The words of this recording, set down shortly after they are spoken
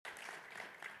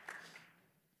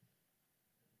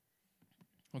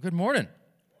Well, good morning.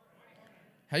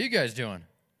 How you guys doing?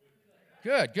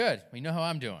 Good, good. We know how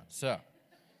I'm doing. So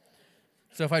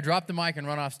if I drop the mic and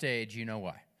run off stage, you know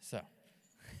why. Well,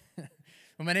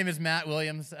 my name is Matt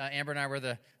Williams. Amber and I were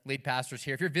the lead pastors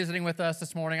here. If you're visiting with us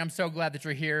this morning, I'm so glad that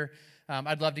you're here.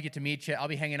 I'd love to get to meet you. I'll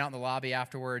be hanging out in the lobby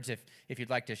afterwards if you'd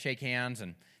like to shake hands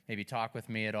and maybe talk with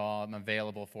me at all. I'm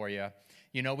available for you.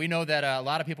 You know, we know that a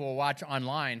lot of people will watch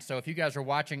online, so if you guys are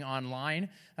watching online,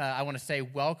 I want to say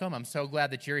welcome. I'm so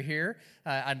glad that you're here.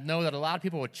 I know that a lot of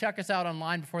people will check us out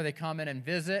online before they come in and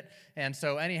visit, and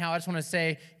so anyhow, I just want to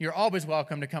say you're always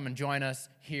welcome to come and join us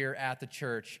here at the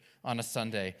church on a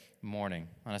Sunday morning.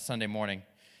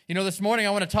 You know, this morning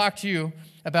I want to talk to you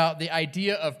about the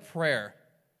idea of prayer.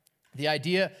 The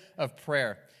idea of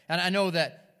prayer. And I know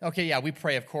that, okay, yeah, we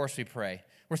pray. Of course we pray.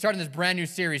 We're starting this brand new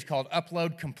series called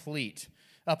Upload Complete.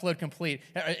 Upload Complete.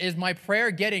 Is my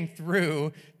prayer getting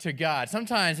through to God?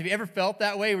 Sometimes, have you ever felt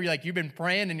that way where you've been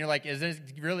praying and you're like, is this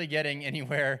really getting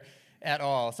anywhere at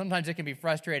all? Sometimes it can be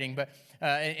frustrating but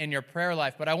in your prayer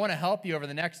life. But I want to help you over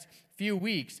the next few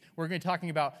weeks. We're going to be talking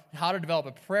about how to develop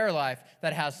a prayer life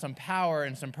that has some power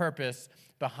and some purpose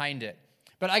behind it.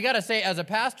 But I got to say, as a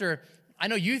pastor, I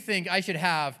know you think I should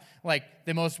have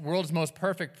the world's most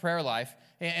perfect prayer life,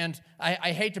 and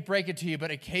I hate to break it to you, but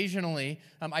occasionally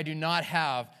I do not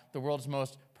have the world's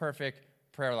most perfect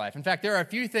prayer life. In fact, there are a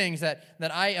few things that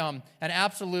I am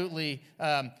absolutely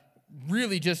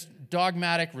really just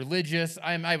dogmatic, religious,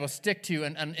 I will stick to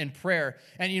in prayer.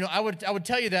 And, you know, I would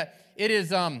tell you that it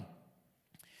is, I'm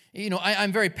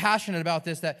very passionate about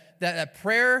this, that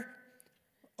prayer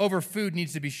over food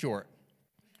needs to be short.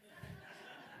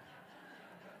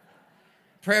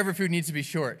 Prayer over food needs to be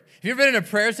short. Have you ever been in a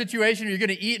prayer situation where you're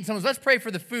going to eat and someone's, let's pray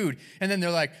for the food. And then they're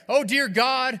like, oh, dear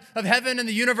God of heaven and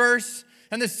the universe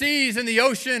and the seas and the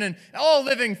ocean and all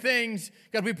living things,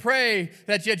 God, we pray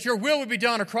that yet your will would be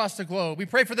done across the globe. We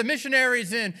pray for the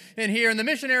missionaries in here and the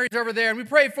missionaries over there, and we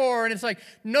pray for, and it's like,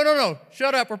 no,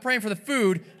 shut up. We're praying for the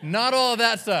food, not all of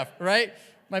that stuff, right?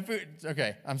 My food,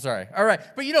 okay, I'm sorry. All right,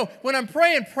 but you know, when I'm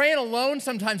praying alone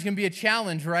sometimes can be a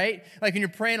challenge, right? Like when you're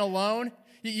praying alone,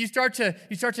 you start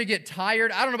to get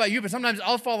tired. I don't know about you, but sometimes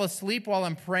I'll fall asleep while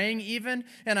I'm praying even.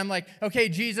 And I'm like, okay,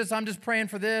 Jesus, I'm just praying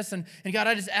for this. And God,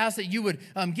 I just ask that you would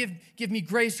give me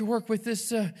grace to work with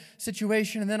this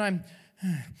situation. And then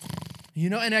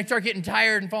and I start getting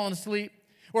tired and falling asleep.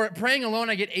 Or praying alone,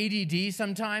 I get ADD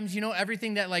sometimes. You know,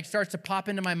 everything that starts to pop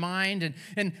into my mind.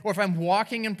 Or if I'm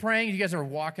walking and praying, you guys ever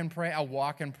walk and pray? I'll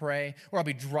walk and pray. Or I'll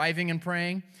be driving and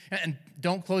praying. And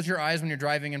don't close your eyes when you're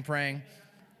driving and praying.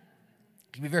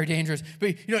 It can be very dangerous.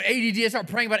 But, you know, ADD, I start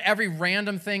praying about every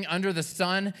random thing under the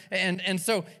sun. And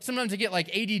so sometimes I get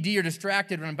ADD or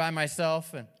distracted when I'm by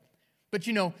myself. But,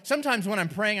 you know, sometimes when I'm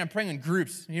praying in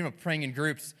groups. You know, praying in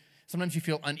groups, sometimes you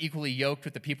feel unequally yoked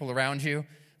with the people around you.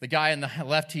 The guy on the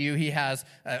left to you, he has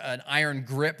an iron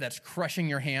grip that's crushing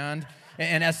your hand.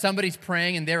 And as somebody's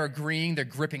praying and they're agreeing, they're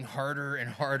gripping harder and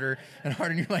harder and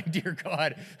harder. And you're like, dear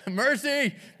God,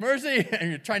 mercy, mercy. And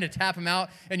you're trying to tap them out.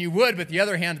 And you would, but the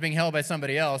other hand's being held by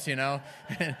somebody else, you know.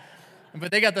 But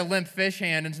they got the limp fish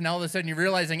hand. And so now all of a sudden you're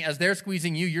realizing as they're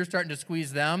squeezing you, you're starting to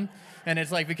squeeze them. And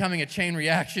it's like becoming a chain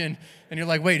reaction. And you're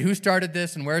like, wait, who started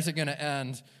this and where's it going to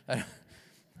end? You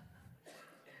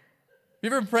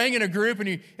ever been praying in a group and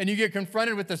you get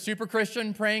confronted with the super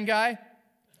Christian praying guy?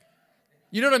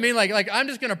 You know what I mean? Like I'm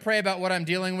just going to pray about what I'm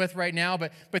dealing with right now,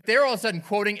 but they're all of a sudden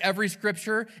quoting every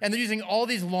scripture, and they're using all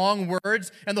these long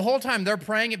words, and the whole time they're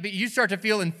praying, but you start to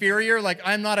feel inferior, like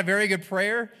I'm not a very good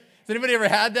prayer. Has anybody ever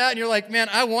had that? And you're like, man,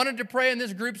 I wanted to pray in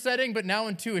this group setting, but now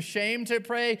I'm too ashamed to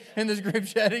pray in this group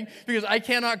setting because I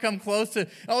cannot come close to,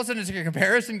 all of a sudden it's like a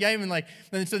comparison game, and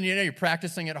then so you're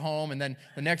practicing at home, and then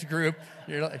the next group,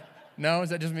 you're like, no,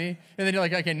 is that just me? And then you're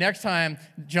like, okay, next time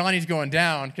Johnny's going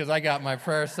down because I got my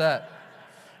prayer set.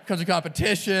 Comes a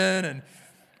competition, and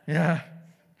yeah.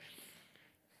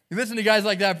 You listen to guys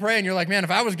like that pray, and you're like, man, if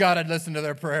I was God, I'd listen to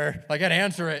their prayer. Like, I'd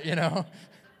answer it, you know.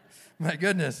 My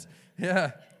goodness,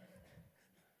 yeah.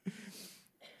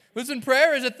 Listen,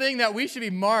 prayer is a thing that we should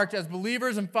be marked as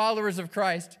believers and followers of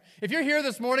Christ. If you're here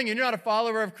this morning and you're not a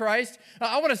follower of Christ,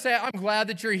 I want to say I'm glad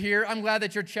that you're here. I'm glad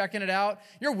that you're checking it out.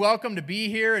 You're welcome to be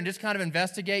here and just kind of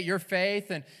investigate your faith,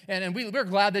 and we're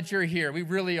glad that you're here. We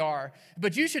really are.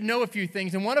 But you should know a few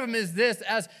things, and one of them is this.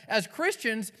 As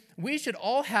Christians, we should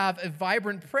all have a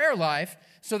vibrant prayer life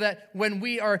so that when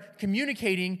we are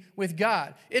communicating with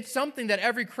God, it's something that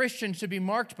every Christian should be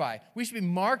marked by. We should be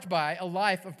marked by a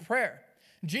life of prayer.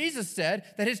 Jesus said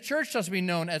that his church shall be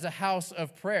known as a house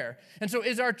of prayer. And so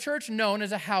is our church known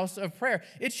as a house of prayer?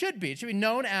 It should be. It should be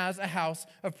known as a house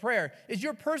of prayer. Is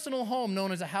your personal home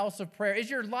known as a house of prayer? Is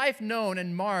your life known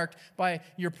and marked by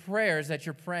your prayers that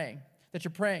you're praying?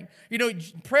 You know,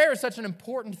 prayer is such an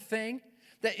important thing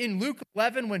that in Luke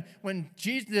 11, when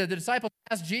Jesus, the disciples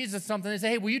asked Jesus something, they say,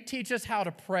 hey, will you teach us how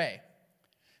to pray?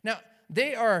 Now,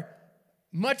 they are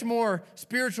much more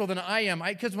spiritual than I am.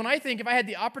 Because when I think if I had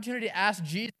the opportunity to ask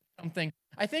Jesus something,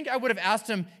 I think I would have asked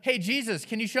him, hey, Jesus,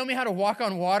 can you show me how to walk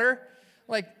on water?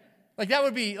 Like that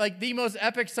would be like the most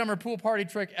epic summer pool party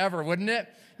trick ever, wouldn't it?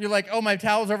 You're like, oh, my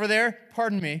towel's over there?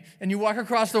 Pardon me. And you walk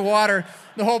across the water,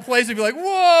 the whole place would be like,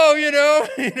 whoa, you know,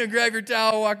 grab your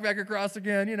towel, walk back across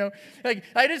again, you know. Like,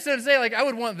 I just want to say, like, I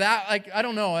would want that. Like, I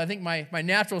don't know. I think my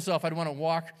natural self, I'd want to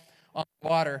walk on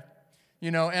water,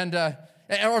 you know, and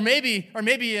or maybe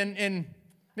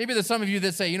there's some of you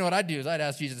that say, you know what I'd do is I'd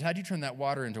ask Jesus, how'd you turn that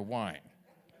water into wine?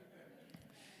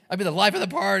 I'd be the life of the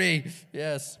party.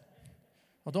 Yes.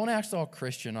 Well, don't act all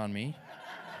Christian on me.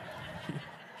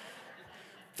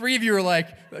 3 of you are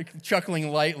like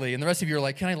chuckling lightly, and the rest of you are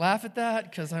like, can I laugh at that?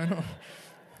 Because I don't know.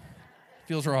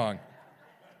 Feels wrong.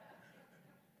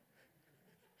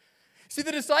 See,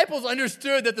 the disciples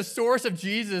understood that the source of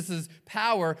Jesus'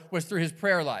 power was through his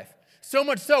prayer life. So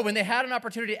much so, when they had an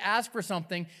opportunity to ask for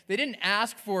something, they didn't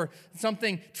ask for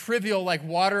something trivial like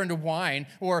water into wine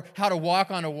or how to walk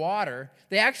on water.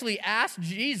 They actually asked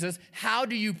Jesus, how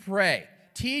do you pray?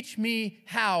 Teach me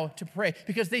how to pray.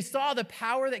 Because they saw the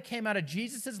power that came out of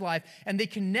Jesus' life, and they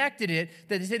connected it,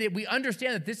 that they said that we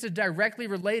understand that this is directly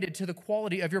related to the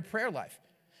quality of your prayer life.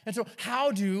 And so,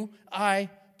 how do I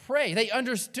pray? They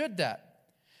understood that.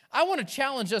 I want to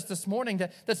challenge us this morning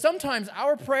that sometimes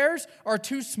our prayers are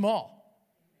too small.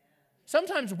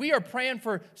 Sometimes we are praying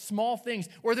for small things,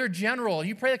 or they're general.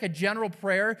 You pray like a general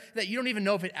prayer that you don't even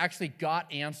know if it actually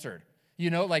got answered. You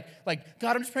know, like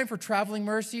God, I'm just praying for traveling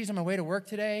mercies on my way to work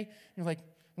today. And you're like,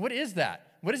 what is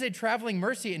that? What is a traveling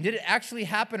mercy? And did it actually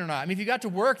happen or not? I mean, if you got to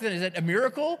work, then is it a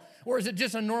miracle, or is it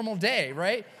just a normal day,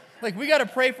 right? Like, we got to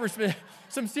pray for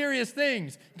some serious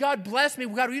things. God, bless me.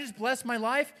 God, will you just bless my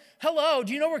life? Hello,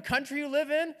 do you know what country you live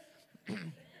in?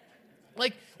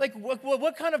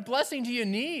 What kind of blessing do you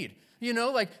need? You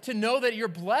know, like, to know that you're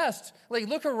blessed. Like,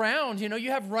 look around, you know, you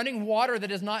have running water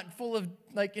that is not full of,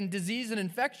 like, in disease and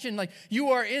infection. Like, you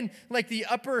are in, like, the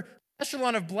upper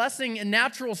echelon of blessing and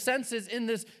natural senses in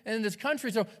this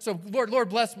country. So Lord,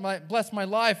 bless my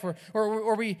life.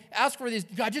 Or we ask for these,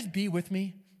 God, just be with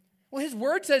me. Well, his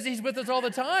word says he's with us all the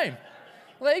time.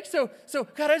 Like, so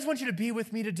God, I just want you to be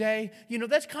with me today. You know,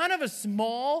 that's kind of a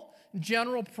small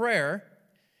general prayer.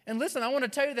 And listen, I want to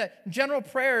tell you that general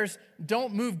prayers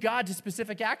don't move God to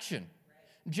specific action.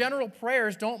 General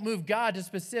prayers don't move God to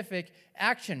specific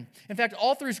action. In fact,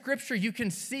 all through Scripture, you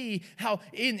can see how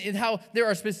there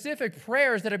are specific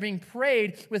prayers that are being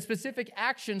prayed with specific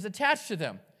actions attached to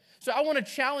them. So I want to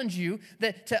challenge you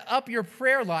that to up your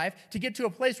prayer life, to get to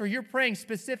a place where you're praying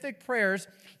specific prayers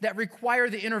that require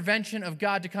the intervention of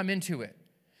God to come into it.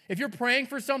 If you're praying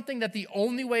for something that the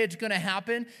only way it's going to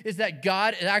happen is that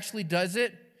God actually does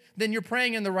it, then you're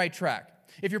praying in the right track.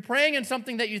 If you're praying in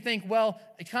something that you think, well,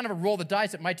 it's kind of a roll of the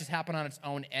dice, it might just happen on its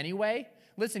own anyway,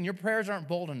 listen, your prayers aren't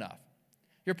bold enough.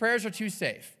 Your prayers are too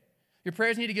safe. Your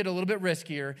prayers need to get a little bit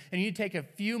riskier, and you need to take a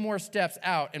few more steps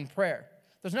out in prayer.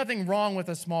 There's nothing wrong with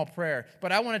a small prayer,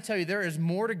 but I want to tell you there is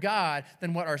more to God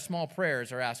than what our small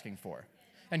prayers are asking for.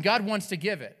 And God wants to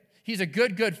give it. He's a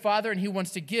good Father, and he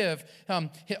wants to give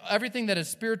everything that is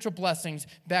spiritual blessings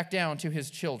back down to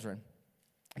his children.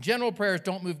 General prayers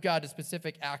don't move God to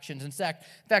specific actions. In fact,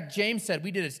 James said,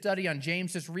 we did a study on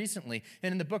James just recently,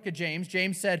 and in the book of James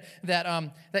said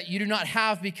that you do not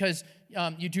have because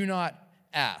you do not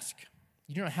ask.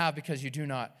 You do not have because you do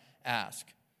not ask.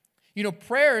 You know,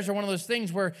 prayers are one of those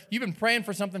things where you've been praying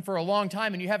for something for a long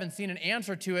time and you haven't seen an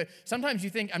answer to it. Sometimes you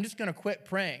think, I'm just going to quit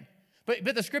praying.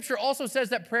 But the Scripture also says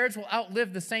that prayers will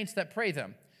outlive the saints that pray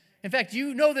them. In fact,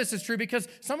 you know this is true because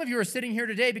some of you are sitting here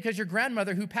today because your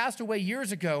grandmother, who passed away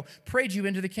years ago, prayed you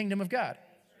into the kingdom of God.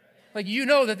 Like, you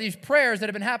know that these prayers that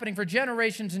have been happening for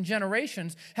generations and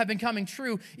generations have been coming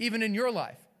true even in your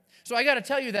life. So I got to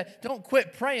tell you that don't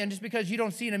quit praying just because you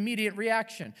don't see an immediate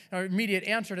reaction or immediate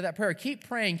answer to that prayer. Keep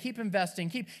praying, keep investing,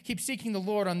 keep seeking the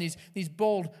Lord on these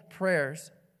bold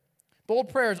prayers. Bold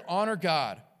prayers honor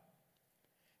God,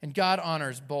 and God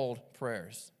honors bold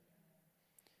prayers.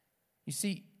 You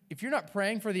see, if you're not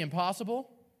praying for the impossible,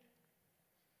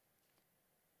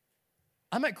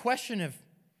 I might question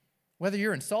whether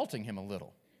you're insulting him a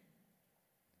little.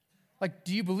 Like,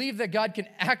 do you believe that God can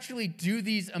actually do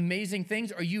these amazing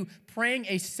things? Or are you praying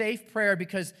a safe prayer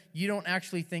because you don't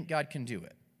actually think God can do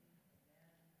it?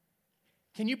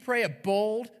 Can you pray a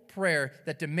bold prayer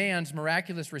that demands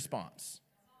miraculous response?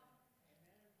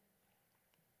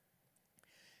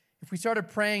 If we started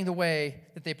praying the way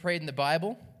that they prayed in the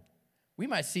Bible, we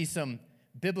might see some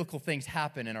biblical things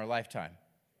happen in our lifetime.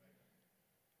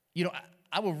 You know,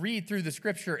 I will read through the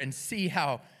scripture and see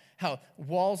how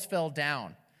walls fell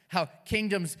down, how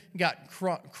kingdoms got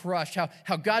crushed,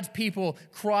 how God's people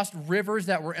crossed rivers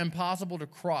that were impossible to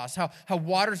cross, how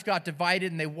waters got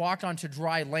divided and they walked onto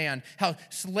dry land, how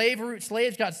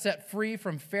slaves got set free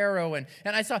from Pharaoh. And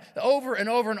I saw over and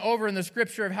over and over in the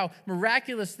scripture of how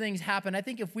miraculous things happen. I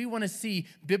think if we want to see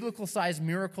biblical-sized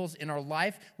miracles in our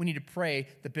life, we need to pray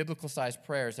the biblical-sized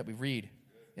prayers that we read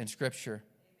in scripture.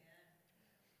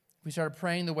 If we started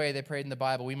praying the way they prayed in the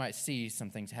Bible, we might see some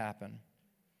things happen.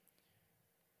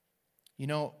 You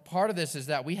know, part of this is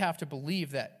that we have to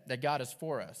believe that God is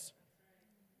for us.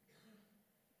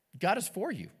 God is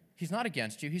for you. He's not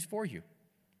against you. He's for you.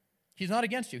 He's not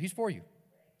against you. He's for you.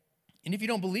 And if you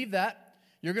don't believe that,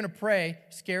 you're going to pray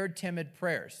scared, timid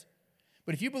prayers.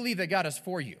 But if you believe that God is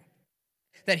for you,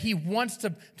 that he wants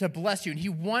to bless you, and he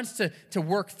wants to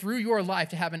work through your life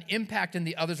to have an impact in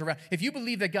the others around. If you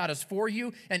believe that God is for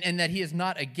you and that he is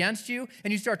not against you,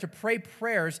 and you start to pray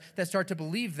prayers that start to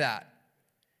believe that,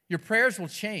 your prayers will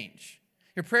change.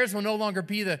 Your prayers will no longer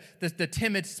be the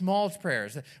timid, small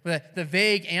prayers, the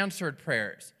vague answered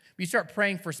prayers. You start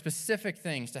praying for specific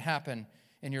things to happen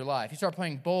in your life. You start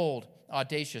praying bold,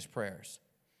 audacious prayers.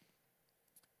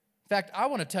 In fact, I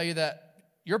want to tell you that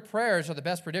your prayers are the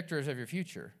best predictors of your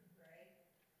future.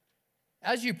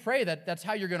 As you pray, that's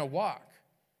how you're going to walk.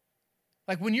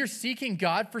 Like when you're seeking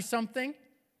God for something,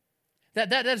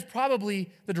 that is probably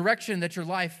the direction that your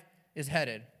life is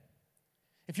headed.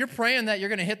 If you're praying that you're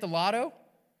going to hit the lotto,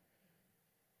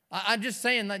 I'm just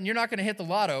saying that you're not going to hit the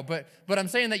lotto, but I'm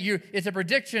saying that it's a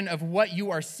prediction of what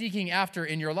you are seeking after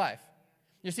in your life.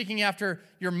 You're seeking after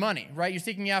your money, right? You're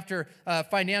seeking after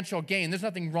financial gain. There's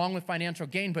nothing wrong with financial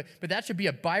gain, but that should be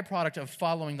a byproduct of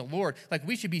following the Lord. Like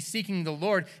we should be seeking the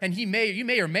Lord, and you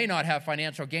may or may not have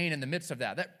financial gain in the midst of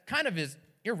that. That kind of is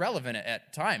irrelevant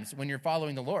at times when you're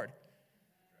following the Lord.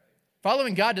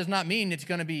 Following God does not mean it's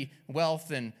going to be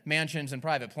wealth and mansions and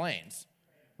private planes,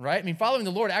 right? I mean, following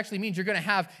the Lord actually means you're going to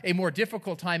have a more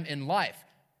difficult time in life.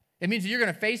 It means that you're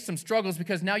going to face some struggles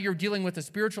because now you're dealing with a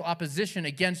spiritual opposition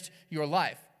against your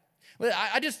life.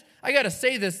 I got to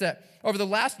say this, that over the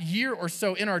last year or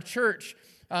so in our church,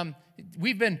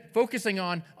 we've been focusing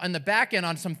on the back end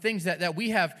on some things that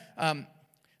we have.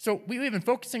 So we've been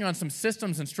focusing on some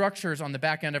systems and structures on the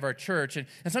back end of our church. And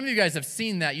some of you guys have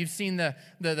seen that. You've seen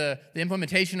the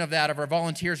implementation of that, of our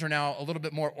volunteers are now a little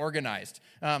bit more organized.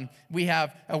 We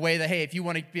have a way that, hey, if you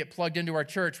want to get plugged into our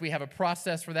church, we have a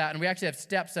process for that. And we actually have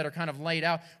steps that are kind of laid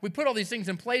out. We put all these things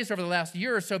in place over the last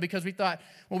year or so because we thought,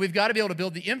 well, we've got to be able to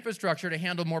build the infrastructure to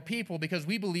handle more people because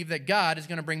we believe that God is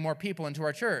going to bring more people into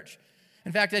our church.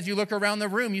 In fact, as you look around the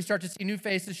room, you start to see new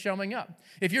faces showing up.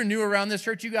 If you're new around this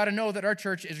church, you got to know that our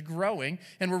church is growing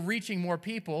and we're reaching more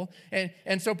people.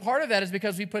 And so part of that is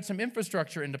because we put some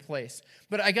infrastructure into place.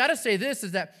 But I got to say this,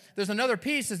 is that there's another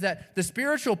piece, is that the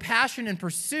spiritual passion and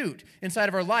pursuit inside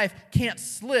of our life can't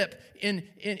slip in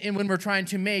when we're trying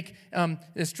to make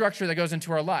the structure that goes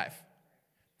into our life.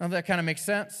 Now that kind of makes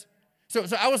sense? So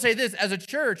I will say this, as a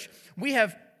church, we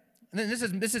have... And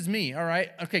this is me, all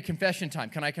right? Okay, confession time.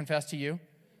 Can I confess to you?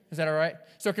 Is that all right?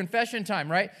 So confession time,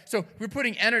 right? So we're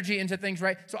putting energy into things,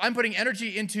 right? So I'm putting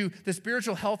energy into the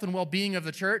spiritual health and well-being of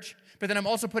the church, but then I'm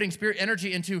also putting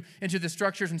energy into the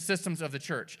structures and systems of the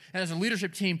church. And as a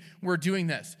leadership team, we're doing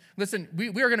this. Listen, we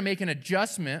are going to make an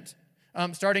adjustment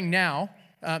starting now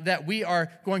that we are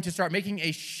going to start making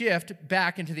a shift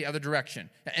back into the other direction.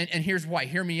 And here's why.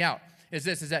 Hear me out. Is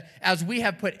that as we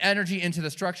have put energy into the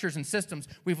structures and systems,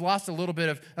 we've lost a little bit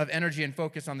of energy and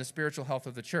focus on the spiritual health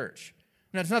of the church.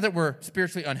 Now, it's not that we're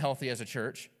spiritually unhealthy as a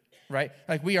church, right?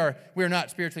 Like we are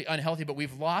not spiritually unhealthy, but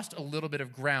we've lost a little bit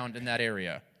of ground in that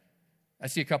area. I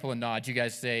see a couple of nods. You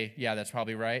guys say, yeah, that's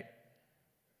probably right.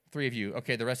 3 of you.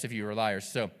 Okay, the rest of you are liars.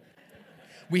 So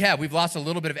we've lost a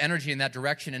little bit of energy in that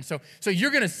direction. And so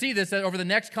you're going to see this over the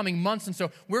next coming months. And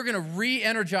so we're going to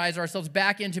re-energize ourselves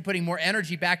back into putting more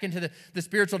energy back into the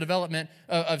spiritual development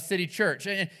of City Church.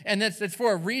 And that's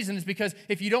for a reason. It's because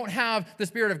if you don't have the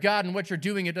Spirit of God in what you're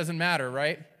doing, it doesn't matter,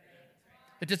 right?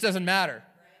 It just doesn't matter.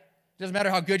 It doesn't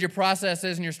matter how good your process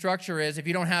is and your structure is. If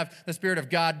you don't have the Spirit of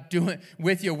God doing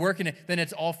with you, working it, then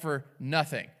it's all for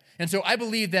nothing. And so I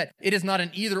believe that it is not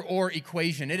an either-or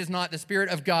equation. It is not the Spirit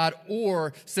of God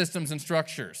or systems and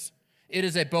structures. It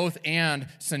is a both and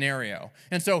scenario.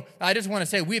 And so I just want to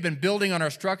say we've been building on our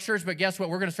structures, but guess what?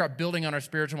 We're going to start building on our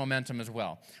spiritual momentum as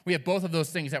well. We have both of those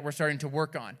things that we're starting to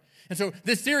work on. And so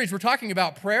this series, we're talking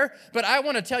about prayer, but I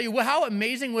want to tell you, well, how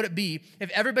amazing would it be if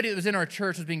everybody that was in our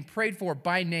church was being prayed for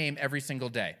by name every single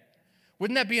day?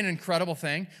 Wouldn't that be an incredible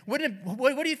thing? What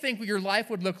do you think your life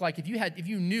would look like if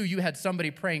you knew you had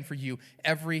somebody praying for you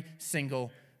every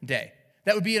single day?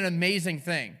 That would be an amazing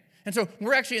thing. And so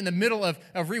we're actually in the middle of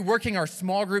reworking our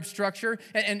small group structure,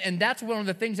 and that's one of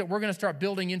the things that we're going to start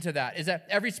building into that, is that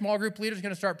every small group leader is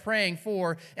going to start praying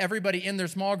for everybody in their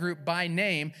small group by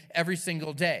name every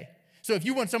single day. So if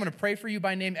you want someone to pray for you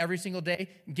by name every single day,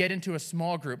 get into a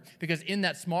small group, because in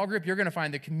that small group, you're going to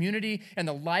find the community and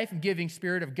the life-giving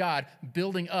Spirit of God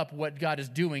building up what God is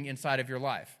doing inside of your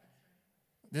life.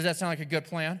 Does that sound like a good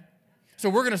plan? So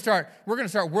we're going to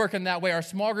start working that way. Our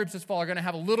small groups this fall are going to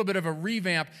have a little bit of a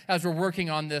revamp as we're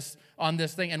working on this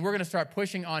thing, and we're going to start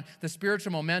pushing on the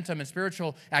spiritual momentum and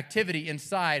spiritual activity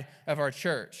inside of our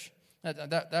church.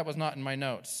 That was not in my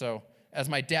notes. So as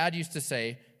my dad used to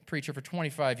say, preacher for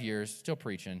 25 years, still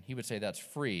preaching, he would say that's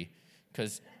free,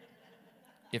 because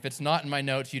if it's not in my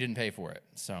notes, you didn't pay for it.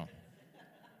 So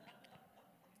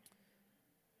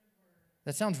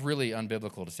that sounds really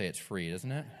unbiblical to say it's free,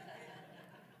 doesn't it?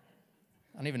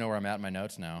 I don't even know where I'm at in my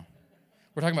notes now.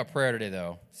 We're talking about prayer today,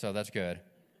 though, so that's good.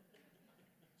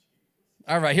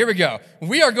 All right, here we go.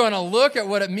 We are going to look at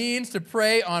what it means to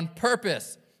pray on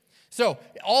purpose. So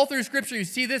all through Scripture, you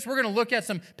see this. We're going to look at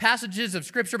some passages of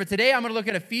Scripture, but today I'm going to look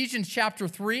at Ephesians chapter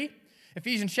 3.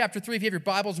 Ephesians chapter 3, if you have your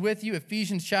Bibles with you,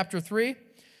 Ephesians chapter 3,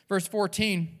 verse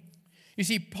 14. You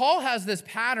see, Paul has this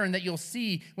pattern that you'll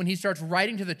see when he starts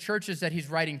writing to the churches that he's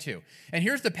writing to. And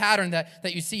here's the pattern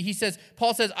that you see.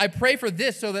 Paul says, I pray for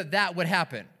this so that that would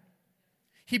happen.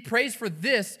 He prays for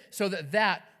this so that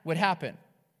that would happen.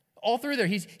 All through there,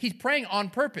 he's praying on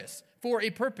purpose, for a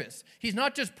purpose. He's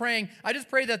not just praying, I just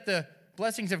pray that the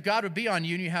blessings of God would be on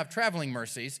you and you have traveling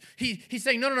mercies. He's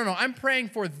saying, no, I'm praying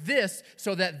for this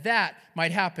so that that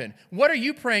might happen. What are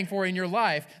you praying for in your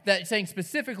life that saying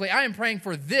specifically, I am praying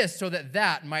for this so that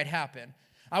that might happen?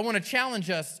 I want to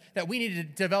challenge us that we need to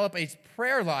develop a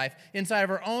prayer life inside of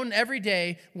our own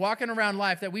everyday walking around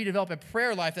life, that we develop a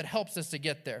prayer life that helps us to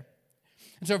get there.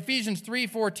 And so Ephesians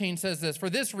 3:14 says this, for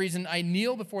this reason I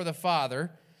kneel before the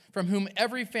Father, from whom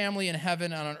every family in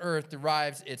heaven and on earth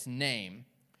derives its name.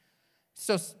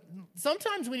 So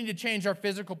sometimes we need to change our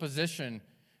physical position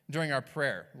during our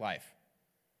prayer life.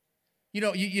 You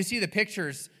know, you see the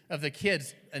pictures of the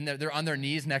kids, and they're on their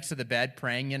knees next to the bed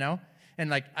praying,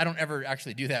 And, I don't ever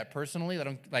actually do that personally.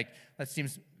 That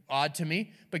seems odd to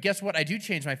me. But guess what? I do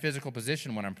change my physical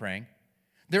position when I'm praying.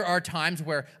 There are times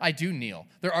where I do kneel.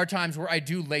 There are times where I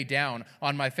do lay down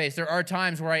on my face. There are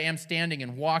times where I am standing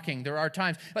and walking. There are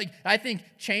times, I think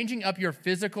changing up your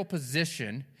physical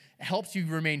position helps you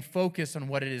remain focused on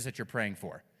what it is that you're praying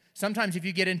for. Sometimes if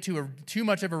you get into too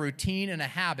much of a routine and a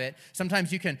habit,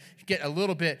 sometimes you can get a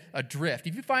little bit adrift.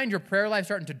 If you find your prayer life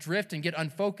starting to drift and get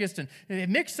unfocused, and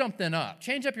mix something up,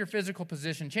 change up your physical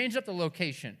position, change up the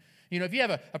location. If you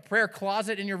have a prayer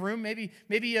closet in your room,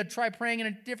 maybe try praying in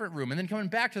a different room and then coming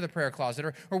back to the prayer closet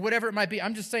or whatever it might be.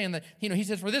 I'm just saying that, he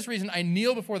says, for this reason, I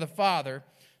kneel before the Father,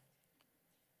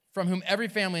 from whom every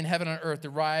family in heaven and earth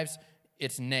derives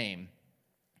its name.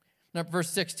 Now, verse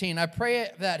 16, I pray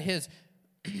out that his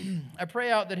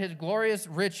glorious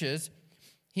riches,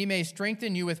 he may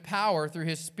strengthen you with power through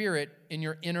his Spirit in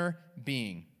your inner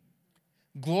being.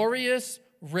 Glorious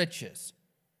riches.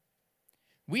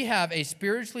 We have a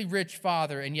spiritually rich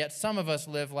Father, and yet some of us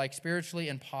live like spiritually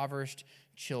impoverished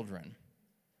children.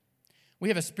 We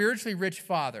have a spiritually rich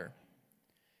Father,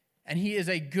 and he is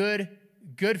a good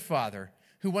Father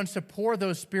who wants to pour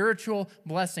those spiritual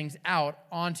blessings out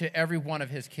onto every one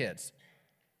of his kids.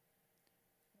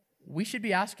 We should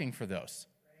be asking for those,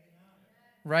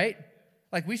 right?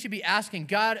 We should be asking,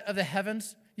 God of the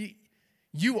heavens,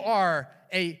 you are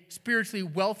a spiritually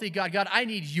wealthy God. God, I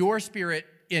need your Spirit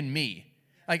in me.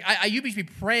 You should be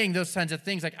praying those kinds of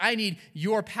things. I need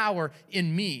your power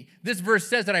in me. This verse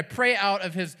says that I pray out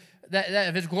of his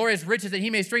glorious riches, that he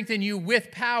may strengthen you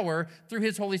with power through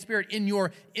his Holy Spirit in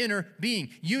your inner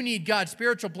being. You need God's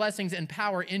spiritual blessings and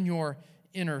power in your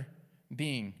inner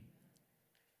being.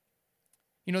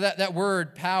 That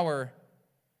word power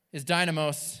is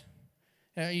dynamos.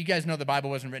 You guys know the Bible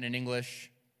wasn't written in English.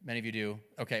 Many of you do.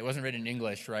 Okay, it wasn't written in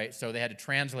English, right? So they had to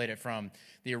translate it from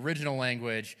the original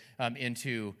language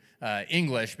into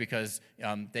English because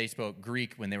they spoke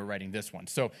Greek when they were writing this one.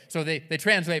 So they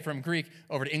translate from Greek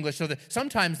over to English. So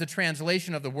sometimes the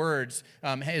translation of the words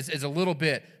is a little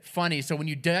bit funny. So when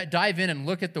you dive in and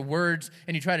look at the words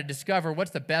and you try to discover what's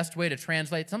the best way to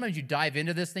translate, sometimes you dive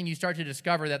into this thing, you start to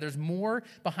discover that there's more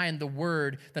behind the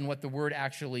word than what the word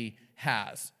actually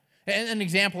has. And an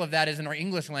example of that is in our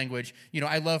English language.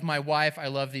 I love my wife. I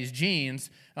love these jeans.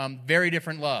 Very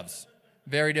different loves.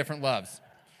 Very different loves.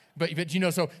 But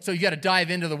so you got to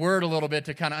dive into the word a little bit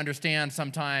to kind of understand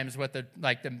sometimes what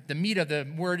the meat of the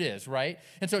word is, right?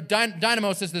 And so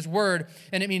dynamos is this word,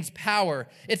 and it means power.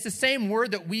 It's the same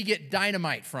word that we get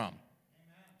dynamite from.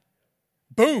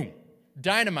 Boom,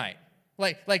 dynamite.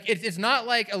 Like it's not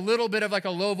like a little bit of like a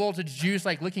low voltage juice,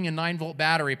 like licking a 9-volt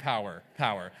battery power.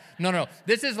 No.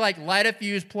 This is like light a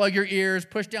fuse, plug your ears,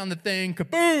 push down the thing,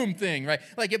 kaboom thing, right?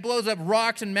 Like it blows up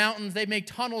rocks and mountains. They make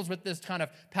tunnels with this kind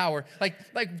of power.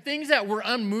 Like things that were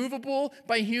unmovable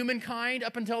by humankind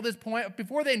up until this point,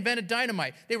 before they invented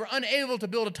dynamite, they were unable to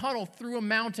build a tunnel through a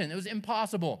mountain. It was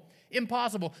impossible.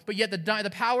 But yet the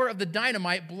power of the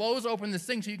dynamite blows open this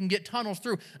thing so you can get tunnels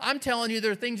through. I'm telling you,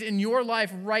 there are things in your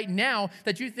life right now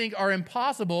that you think are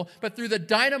impossible, but through the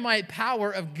dynamite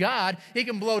power of God, He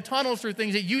can blow tunnels through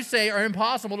things that you say are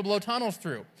impossible to blow tunnels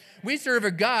through. We serve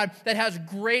a God that has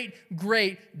great,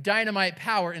 great dynamite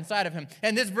power inside of Him.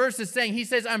 And this verse is saying, He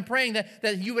says, I'm praying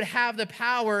that you would have the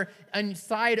power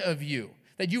inside of you,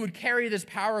 that you would carry this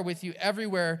power with you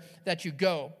everywhere that you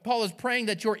go. Paul is praying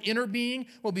that your inner being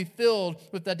will be filled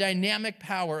with the dynamic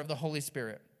power of the Holy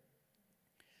Spirit.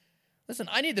 Listen,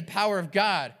 I need the power of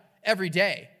God every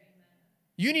day.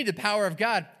 You need the power of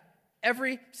God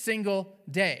every single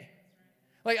day.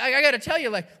 Like, I got to tell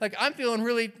you, like I'm feeling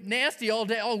really nasty all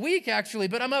day, all week, actually.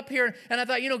 But I'm up here, and I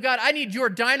thought, God, I need your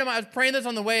dynamite. I was praying this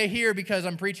on the way here because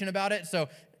I'm preaching about it, so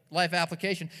life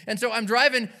application. And so I'm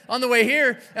driving on the way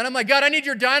here, and I'm like, God, I need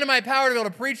your dynamite power to be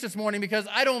able to preach this morning because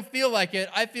I don't feel like it.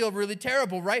 I feel really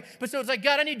terrible, right? But so it's like,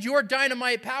 God, I need your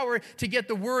dynamite power to get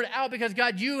the word out because,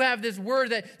 God, you have this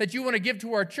word that you want to give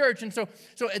to our church. And so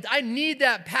I need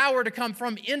that power to come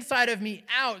from inside of me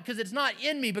out because it's not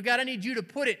in me, but, God, I need you to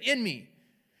put it in me.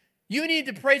 You need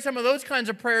to pray some of those kinds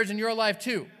of prayers in your life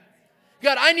too.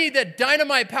 God, I need that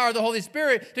dynamite power of the Holy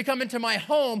Spirit to come into my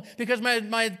home because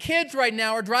my kids right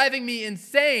now are driving me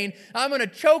insane. I'm going to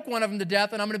choke one of them to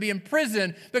death and I'm going to be in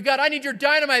prison. But God, I need your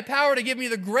dynamite power to give me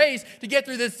the grace to get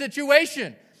through this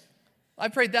situation. I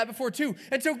prayed that before too.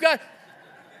 And so God,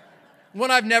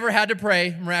 one I've never had to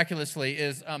pray miraculously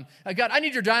is, God, I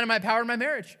need your dynamite power in my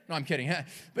marriage. No, I'm kidding.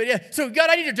 But yeah, so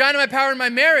God, I need your dynamite power in my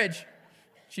marriage.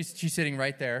 She's sitting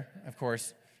right there, of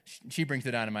course. She brings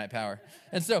the dynamite power.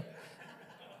 And so...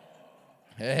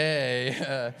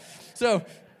 Hey,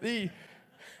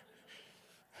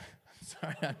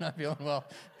 sorry, I'm not feeling well.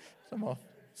 I'm all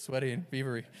sweaty and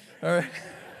fevery. All right,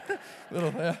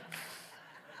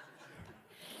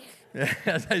 yeah,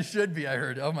 as I should be. I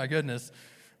heard. Oh my goodness,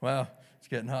 wow, it's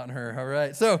getting hot in her. All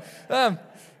right, so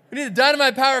we need the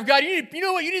dynamite power of God. You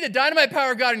know what? You need the dynamite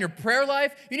power of God in your prayer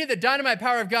life. You need the dynamite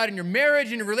power of God in your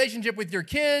marriage, in your relationship with your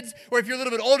kids, or if you're a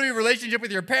little bit older, your relationship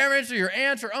with your parents or your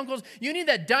aunts or uncles. You need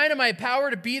that dynamite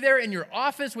power to be there in your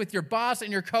office with your boss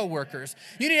and your coworkers.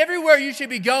 You need everywhere you should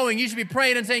be going. You should be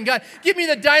praying and saying, God, give me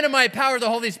the dynamite power of the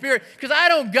Holy Spirit because I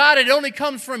don't got it. It only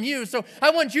comes from you. So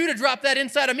I want you to drop that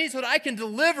inside of me so that I can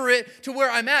deliver it to where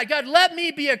I'm at. God, let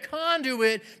me be a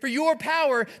conduit for your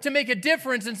power to make a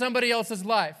difference in somebody else's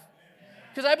life.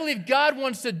 Because I believe God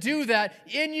wants to do that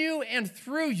in you and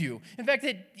through you. In fact,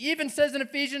 it even says in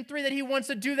Ephesians 3 that He wants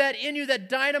to do that in you, that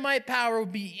dynamite power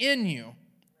would be in you.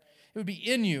 It would be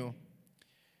in you.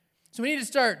 So we need to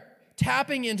start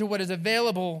tapping into what is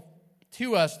available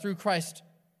to us through Christ.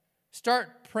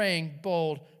 Start praying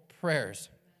bold prayers.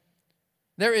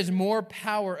 There is more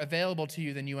power available to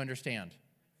you than you understand.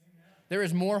 There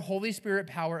is more Holy Spirit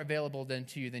power available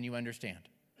to you than you understand.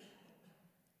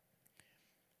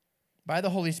 By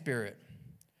the Holy Spirit,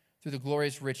 through the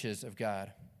glorious riches of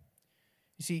God.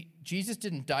 You see, Jesus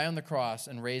didn't die on the cross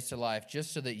and raise to life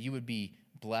just so that you would be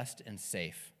blessed and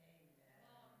safe.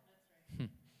 He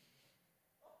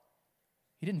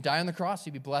didn't die on the cross so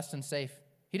you'd be blessed and safe.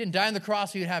 He didn't die on the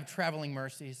cross so you'd have traveling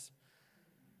mercies.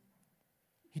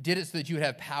 He did it so that you would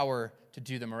have power to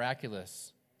do the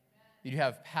miraculous. You'd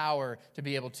have power to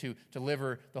be able to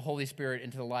deliver the Holy Spirit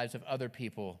into the lives of other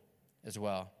people as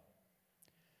well.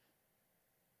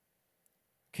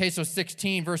 Okay, so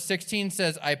verse 16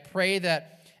 says, I pray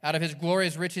that out of His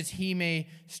glorious riches He may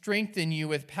strengthen you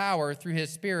with power through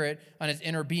His Spirit on His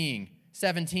inner being.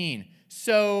 17,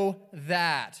 so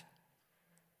that.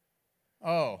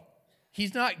 Oh,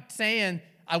 he's not saying,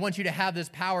 I want you to have this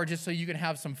power just so you can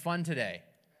have some fun today.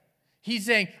 He's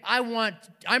saying,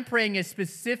 I'm praying a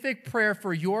specific prayer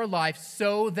for your life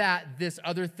so that this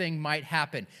other thing might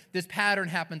happen. This pattern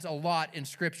happens a lot in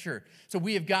Scripture. So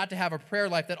we have got to have a prayer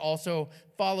life that also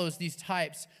follows these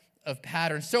types of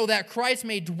patterns so that Christ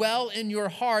may dwell in your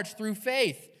hearts through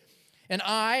faith. And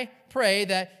I pray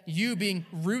that you, being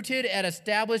rooted and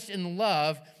established in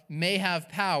love, may have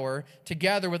power,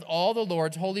 together with all the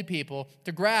Lord's holy people,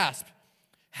 to grasp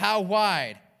how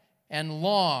wide and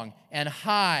long and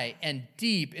high and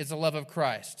deep is the love of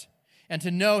Christ, and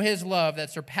to know his love that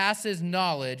surpasses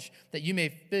knowledge, that you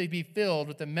may be filled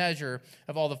with the measure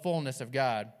of all the fullness of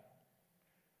God. Have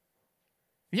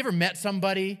you ever met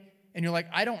somebody and you're like,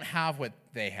 I don't have what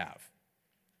they have?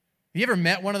 Have you ever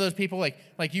met one of those people, like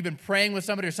you've been praying with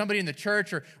somebody or somebody in the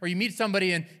church, or you meet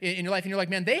somebody in your life and you're like,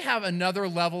 man, they have another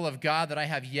level of God that I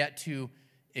have yet to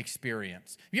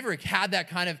experience. Have you ever had that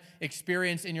kind of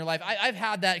experience in your life? I've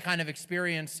had that kind of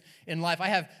experience in life. I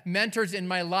have mentors in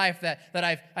my life that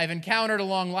I've encountered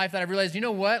along life that I've realized, you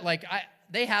know what? Like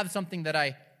they have something that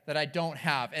I don't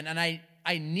have, and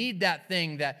I need that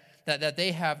thing that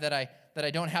they have that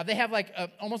I don't have. They have like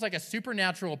almost like a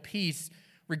supernatural peace,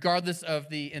 regardless of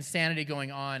the insanity going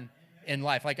on in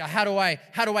life. Like how do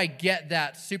I get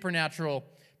that supernatural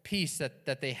peace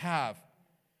that they have?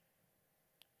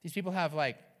 These people have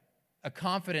like a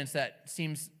confidence that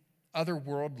seems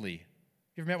otherworldly.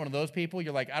 You ever met one of those people?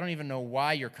 You're like, I don't even know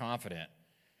why you're confident.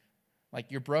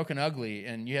 Like you're broken ugly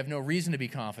and you have no reason to be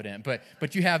confident,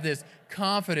 but you have this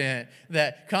confidence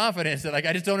that like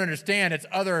I just don't understand. It's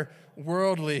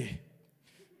otherworldly.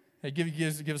 It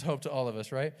gives hope to all of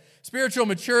us, right? Spiritual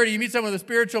maturity. You meet someone with a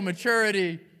spiritual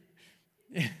maturity.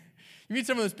 You meet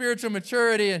someone with spiritual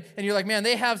maturity and you're like, man,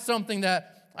 they have something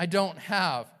that I don't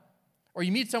have. Or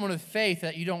you meet someone with faith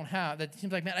that you don't have, that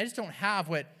seems like, man, I just don't have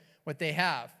what they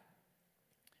have.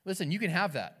 Listen, you can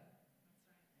have that.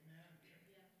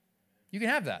 You can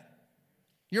have that.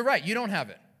 You're right, you don't have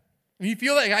it. And you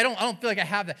feel like, I don't feel like I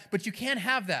have that, but you can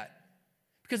have that.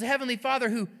 Because the Heavenly Father,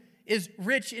 who is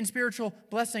rich in spiritual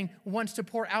blessing, wants to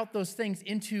pour out those things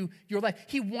into your life.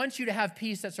 He wants you to have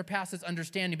peace that surpasses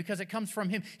understanding because it comes from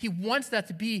him. He wants that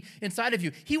to be inside of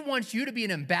you. He wants you to be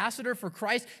an ambassador for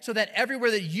Christ so that everywhere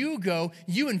that you go,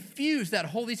 you infuse that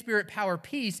Holy Spirit power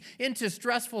peace into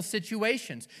stressful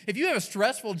situations. If you have a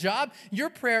stressful job,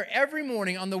 your prayer every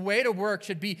morning on the way to work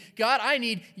should be, God, I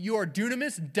need your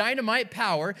dunamis, dynamite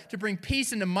power to bring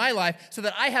peace into my life so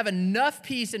that I have enough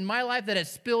peace in my life that it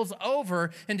spills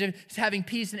over into having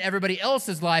peace in everybody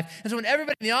else's life. And so when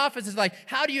everybody in the office is like,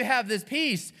 how do you have this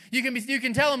peace? You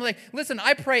can tell them, like, listen,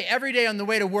 I pray every day on the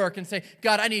way to work and say,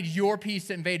 God, I need your peace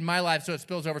to invade my life so it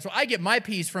spills over. So I get my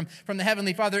peace from the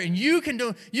Heavenly Father, and you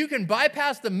can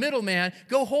bypass the middleman,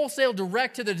 go wholesale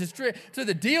direct to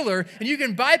the dealer, and you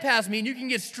can bypass me and you can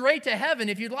get straight to heaven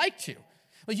if you'd like to.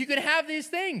 Like you can have these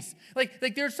things.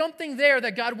 Like there's something there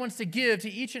that God wants to give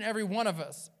to each and every one of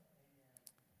us.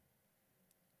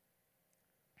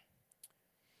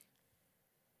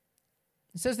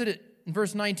 It says that in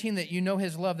verse 19 that you know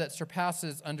his love that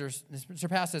surpasses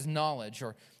knowledge,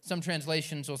 or some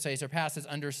translations will say surpasses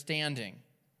understanding.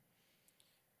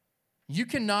 You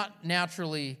cannot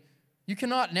naturally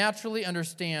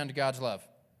understand God's love.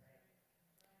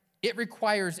 It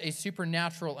requires a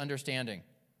supernatural understanding.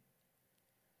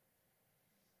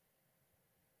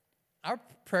 Our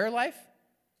prayer life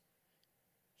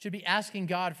should be asking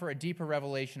God for a deeper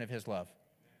revelation of his love.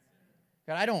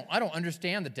 God, I don't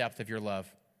understand the depth of your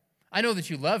love. I know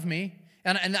that you love me,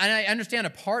 and I understand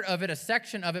a part of it, a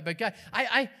section of it, but God,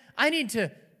 I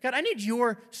need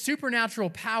your supernatural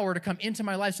power to come into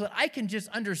my life so that I can just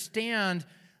understand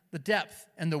the depth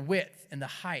and the width and the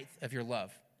height of your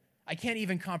love. I can't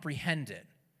even comprehend it.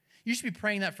 You should be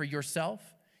praying that for yourself.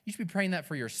 You should be praying that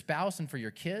for your spouse and for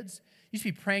your kids. You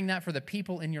should be praying that for the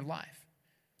people in your life.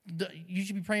 You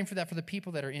should be praying for that for the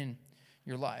people that are in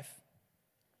your life.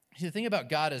 See, the thing about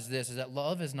God is this, is that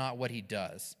love is not what he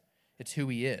does. It's who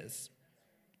he is.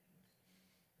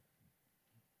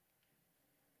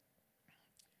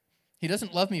 He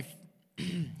doesn't love me.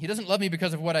 He doesn't love me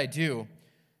because of what I do,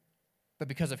 but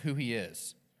because of who he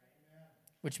is.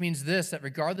 Which means this, that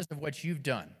regardless of what you've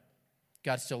done,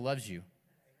 God still loves you.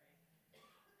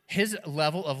 His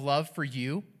level of love for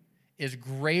you is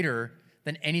greater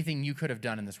than anything you could have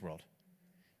done in this world.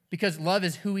 Because love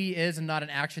is who he is and not an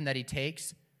action that he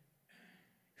takes.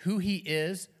 Who he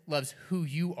is loves who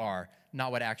you are,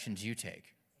 not what actions you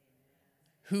take.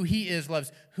 Who he is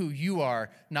loves who you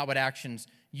are, not what actions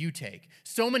you take.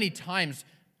 So many times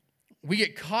we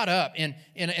get caught up in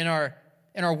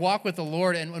our walk with the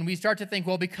Lord, and when we start to think,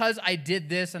 well, because I did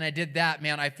this and I did that,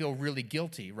 man, I feel really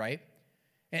guilty, right?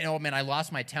 And, oh, man, I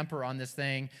lost my temper on this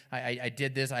thing. I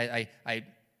did this.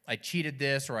 I cheated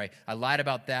this, or I lied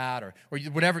about that, or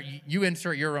whatever. You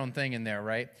insert your own thing in there,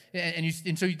 right?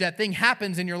 And so that thing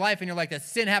happens in your life, and you're like, that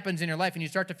sin happens in your life, and you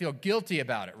start to feel guilty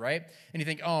about it, right? And you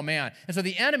think, oh, man. And so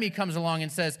the enemy comes along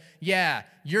and says, yeah,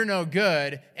 you're no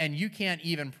good, and you can't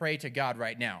even pray to God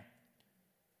right now.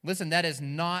 Listen, that is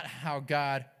not how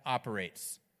God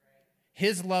operates.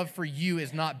 His love for you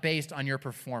is not based on your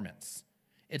performance.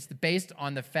 It's based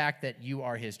on the fact that you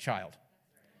are his child.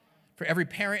 For every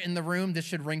parent in the room, this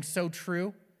should ring so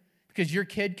true, because your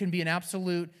kid can be an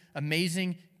absolute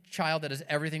amazing child that does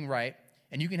everything right,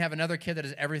 and you can have another kid that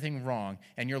does everything wrong,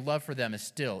 and your love for them is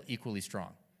still equally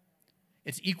strong.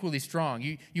 It's equally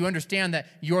strong. You understand that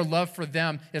your love for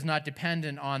them is not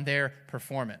dependent on their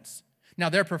performance. Now,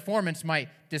 their performance might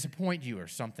disappoint you or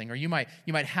something, or you might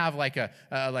have like man,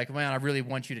 I really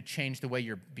want you to change the way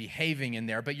you're behaving in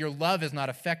there, but your love is not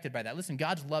affected by that. Listen,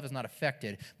 God's love is not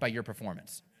affected by your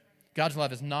performance. God's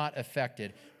love is not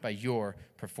affected by your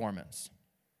performance.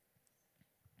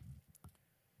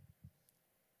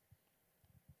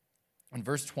 In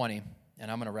verse 20,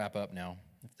 and I'm going to wrap up now.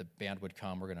 If the band would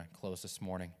come, we're going to close this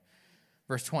morning.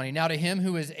 Verse 20, now to him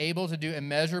who is able to do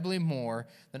immeasurably more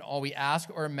than all we ask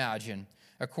or imagine,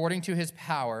 according to his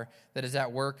power that is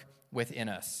at work within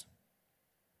us.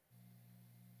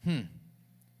 To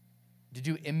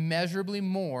do immeasurably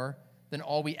more than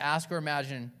all we ask or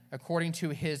imagine, according to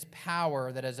his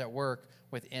power that is at work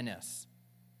within us.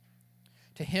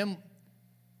 To him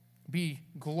be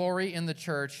glory in the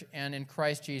church and in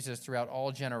Christ Jesus throughout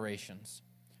all generations,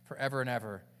 forever and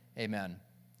ever. Amen.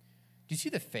 Do you see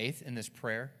the faith in this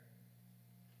prayer?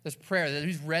 This prayer, that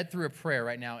he's read through a prayer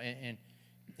right now in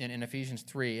Ephesians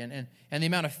 3, and the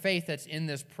amount of faith that's in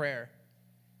this prayer.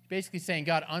 Basically saying,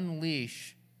 God,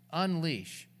 unleash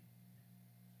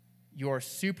your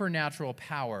supernatural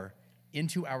power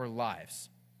into our lives.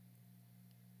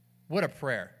 What a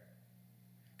prayer.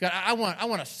 God, I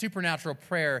want a supernatural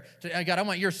prayer. God, I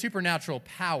want your supernatural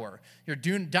power, your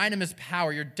dynamis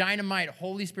power, your dynamite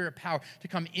Holy Spirit power to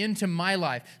come into my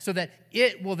life so that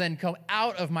it will then go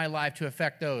out of my life to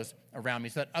affect those around me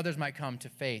so that others might come to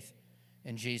faith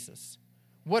in Jesus.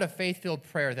 What a faith-filled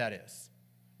prayer that is.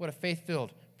 What a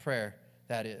faith-filled prayer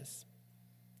that is.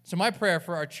 So my prayer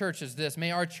for our church is this.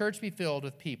 May our church be filled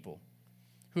with people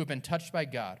who have been touched by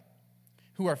God,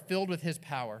 who are filled with his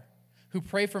power, who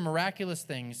pray for miraculous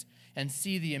things and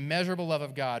see the immeasurable love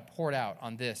of God poured out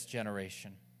on this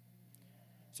generation.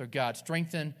 So God,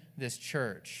 strengthen this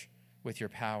church with your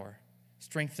power.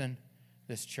 Strengthen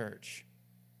this church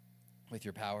with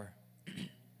your power.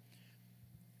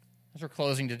 As we're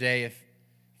closing today, if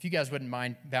you guys wouldn't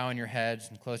mind bowing your heads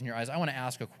and closing your eyes, I want to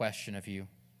ask a question of you.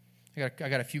 I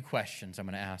got a few questions I'm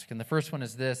going to ask. And the first one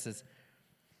is this,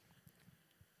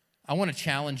 I want to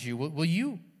challenge you. Will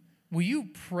you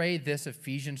pray this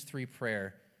Ephesians 3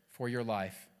 prayer for your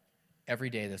life every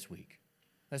day this week?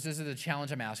 This is the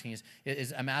challenge I'm asking.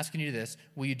 Is I'm asking you this.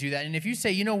 Will you do that? And if you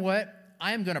say, you know what?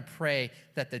 I am going to pray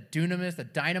that the dunamis, the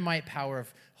dynamite power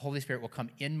of Holy Spirit will come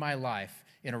in my life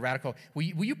in a radical. Will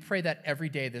you pray that every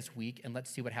day this week, and let's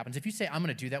see what happens? If you say, I'm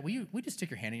going to do that, will you just stick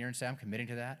your hand in here and say, I'm committing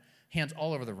to that? Hands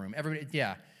all over the room. Everybody,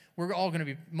 yeah. We're all going to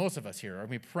be, most of us here, are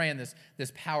going to be praying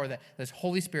this power, that this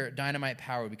Holy Spirit dynamite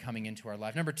power will be coming into our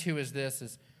life. Number two is this,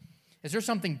 is there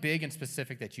something big and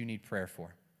specific that you need prayer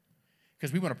for?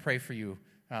 Because we want to pray for you.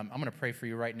 I'm going to pray for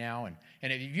you right now. And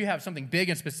if you have something big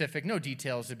and specific, no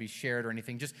details to be shared or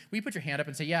anything, just will you put your hand up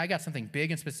and say, yeah, I got something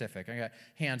big and specific. I got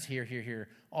hands here,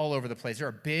 all over the place. There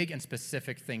are big and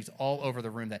specific things all over the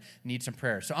room that need some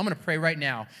prayer. So I'm going to pray right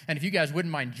now. And if you guys wouldn't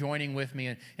mind joining with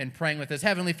me and praying with us.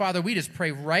 Heavenly Father, we just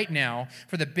pray right now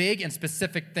for the big and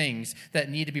specific things that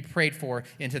need to be prayed for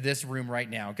into this room right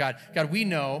now. God, we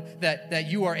know that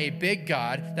you are a big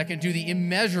God that can do the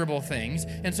immeasurable things.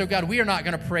 And so, God, we are not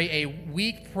going to pray a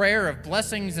weak prayer of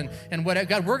blessings and what.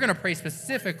 God, we're going to pray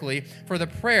specifically for the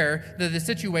prayer, the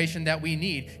situation that we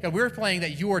need. God, we're praying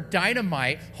that your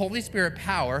dynamite Holy Spirit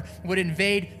power would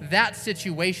invade that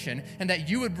situation and that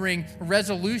you would bring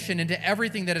resolution into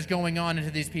everything that is going on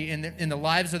into these in the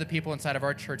lives of the people inside of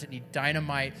our church that need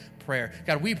dynamite prayer.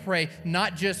 God, we pray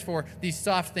not just for these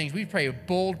soft things. We pray a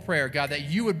bold prayer, God, that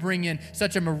you would bring in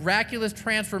such a miraculous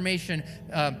transformation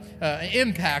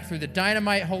impact through the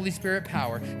dynamite Holy Spirit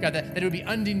power, God, that it would be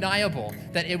undeniable,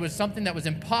 that it was something that was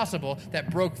impossible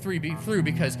that broke through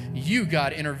because you,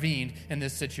 God, intervened in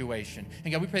this situation.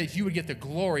 And God, we pray that you would get the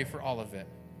glory for all of it.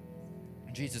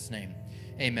 In Jesus' name,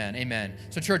 Amen. Amen.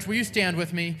 So, church, will you stand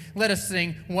with me? Let us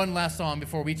sing one last song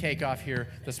before we take off here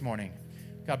this morning.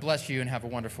 God bless you and have a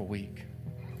wonderful week.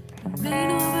 You reign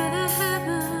over the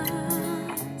heavens.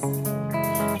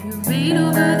 You reign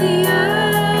over the earth.